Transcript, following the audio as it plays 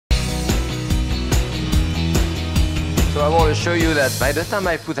So I want to show you that by the time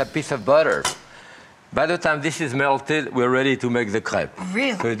I put a piece of butter, by the time this is melted, we're ready to make the crepe.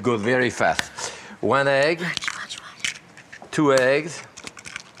 Really? So it goes very fast. 1 egg, Watch. 2 eggs.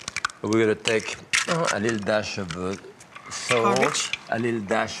 We're going to take a little dash of salt, Garbage. a little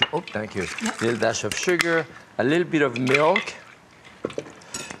dash, oh, thank you, a little dash of sugar, a little bit of milk,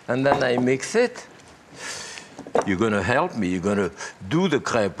 and then I mix it. You're going to help me. You're going to do the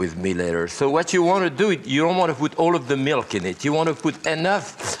crepe with me later. So what you want to do, you don't want to put all of the milk in it. You want to put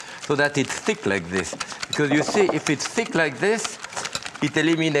enough so that it's thick like this. Because you see, if it's thick like this, it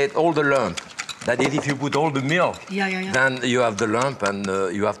eliminates all the lump. That is, if you put all the milk, then you have the lump and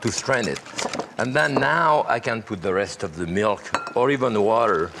you have to strain it. And then now I can put the rest of the milk or even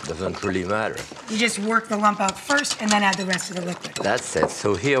water, doesn't really matter. You just work the lump out first and then add the rest of the liquid. That's it.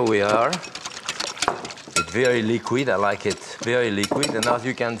 So here we are. It's very liquid. I like it very liquid. And as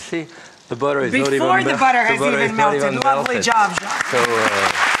you can see, the butter is not even melted. Before the butter has even melted. Lovely job, Jacques. So,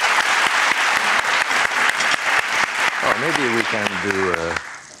 maybe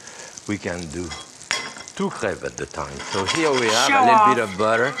we can do 2 crepes at the time. So here we have a little bit of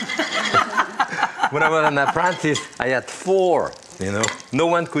butter. When I was an apprentice, I had 4, you know. No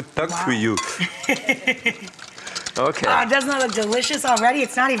one could talk to you. Okay. Doesn't that look delicious already?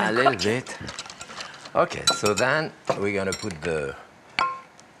 It's not even a little bit. Okay, so then we're going to put the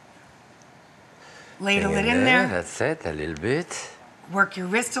ladle it in there. That's it, a little bit. Work your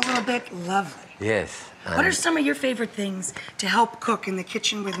wrist a little bit. Lovely. Yes. What are some of your favorite things to help cook in the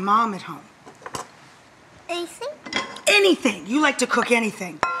kitchen with Mom at home? Anything? Anything. You like to cook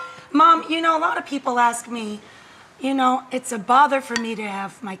anything. Mom, you know, a lot of people ask me, you know, it's a bother for me to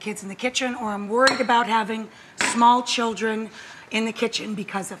have my kids in the kitchen, or I'm worried about having small children in the kitchen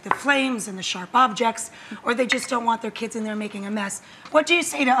because of the flames and the sharp objects, or they just don't want their kids in there making a mess. What do you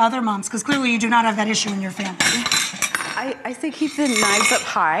say to other moms? Because clearly you do not have that issue in your family. I say keep the knives up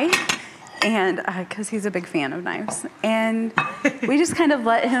high, and because he's a big fan of knives. And we just kind of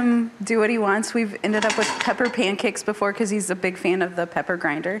let him do what he wants. We've ended up with pepper pancakes before because he's a big fan of the pepper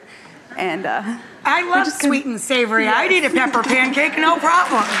grinder. And I love sweet and savory. Yes. I'd eat a pepper pancake, no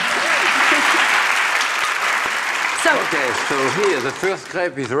problem. Okay, so here, the first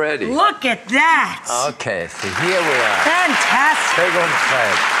crepe is ready. Look at that. Okay, so here we are. Fantastic. Second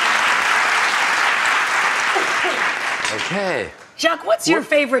crepe. Okay. Jacques, what's your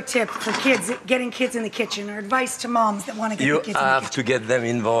favorite tip for kids, getting kids in the kitchen, or advice to moms that want to get the kids in the kitchen? You have to get them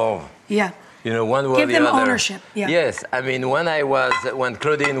involved. Yeah. You know, one way or the other. Give them ownership. Yeah. Yes, I mean, when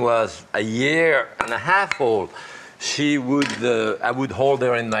Claudine was 1.5 years old, she would, I would hold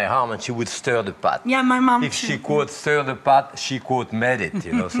her in my arm and she would stir the pot. Yeah, my mom If she quote stir the pot, she quote made it,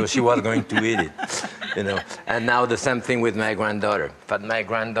 you know, so she was going to eat it, you know. And now the same thing with my granddaughter. But my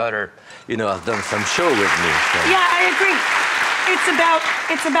granddaughter, you know, has done some show with me. So. Yeah, I agree.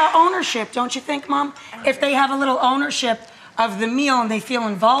 It's about ownership, don't you think, Mom? If they have a little ownership of the meal and they feel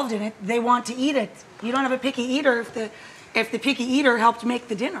involved in it, they want to eat it. You don't have a picky eater if the picky eater helped make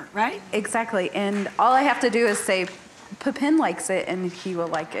the dinner, right? Exactly, and all I have to do is say, Pepin likes it, and he will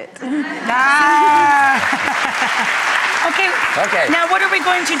like it. Okay. Now, what are we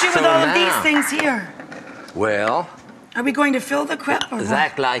going to do with all of these things here? Well, are we going to fill the crepe?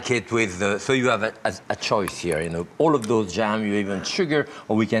 Zach like it with the, so you have a choice here, you know, all of those jam, you even sugar,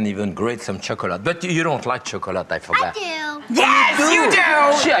 or we can even grate some chocolate. But you don't like chocolate, I forgot. I do. Yes, you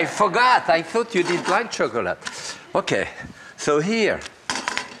do! Gee, I forgot. I thought you didn't like chocolate. Okay, so here,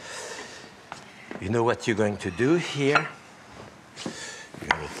 you know what you're going to do here? You're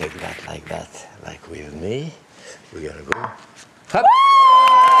going to take that, like with me. We're going to go up, up,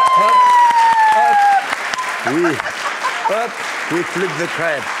 up. We flip the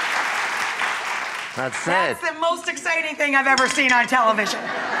crepe. That's the most exciting thing I've ever seen on television.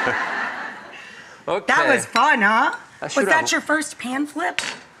 Okay. That was fun, huh? Was that your first pan flip?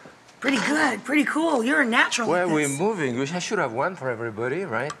 Pretty good, pretty cool. You're a natural at this. Well, we're moving. I should have one for everybody,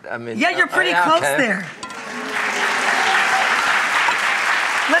 right? I mean, yeah, you're pretty close there.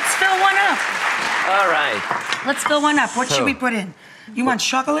 Let's fill one up. All right. Let's fill one up. What should we put in? You want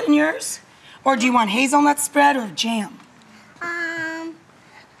chocolate in yours? Or do you want hazelnut spread or jam?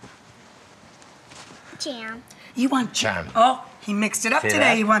 Jam. You want jam. Oh, he mixed it up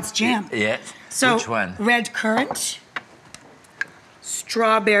today. He wants jam. Yes. So, which one? Red currant,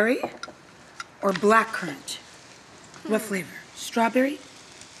 strawberry, or black currant? What flavor? Strawberry,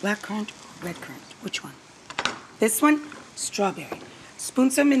 black currant, or red currant? Which one? This one? Strawberry.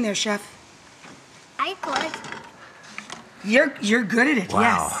 Spoon some in there, chef. I could. You're good at it, wow.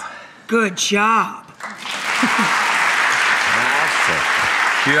 Yes. Good job. That's it.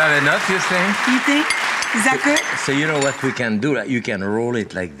 Do you have enough, you think? You think? Is that good? So you know what we can do? You can roll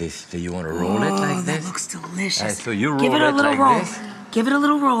it like this. So you want to roll it like Oh, this? that looks delicious. So you roll Give it a little like roll. this. Give it a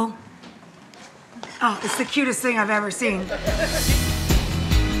little roll. Oh, it's the cutest thing I've ever seen.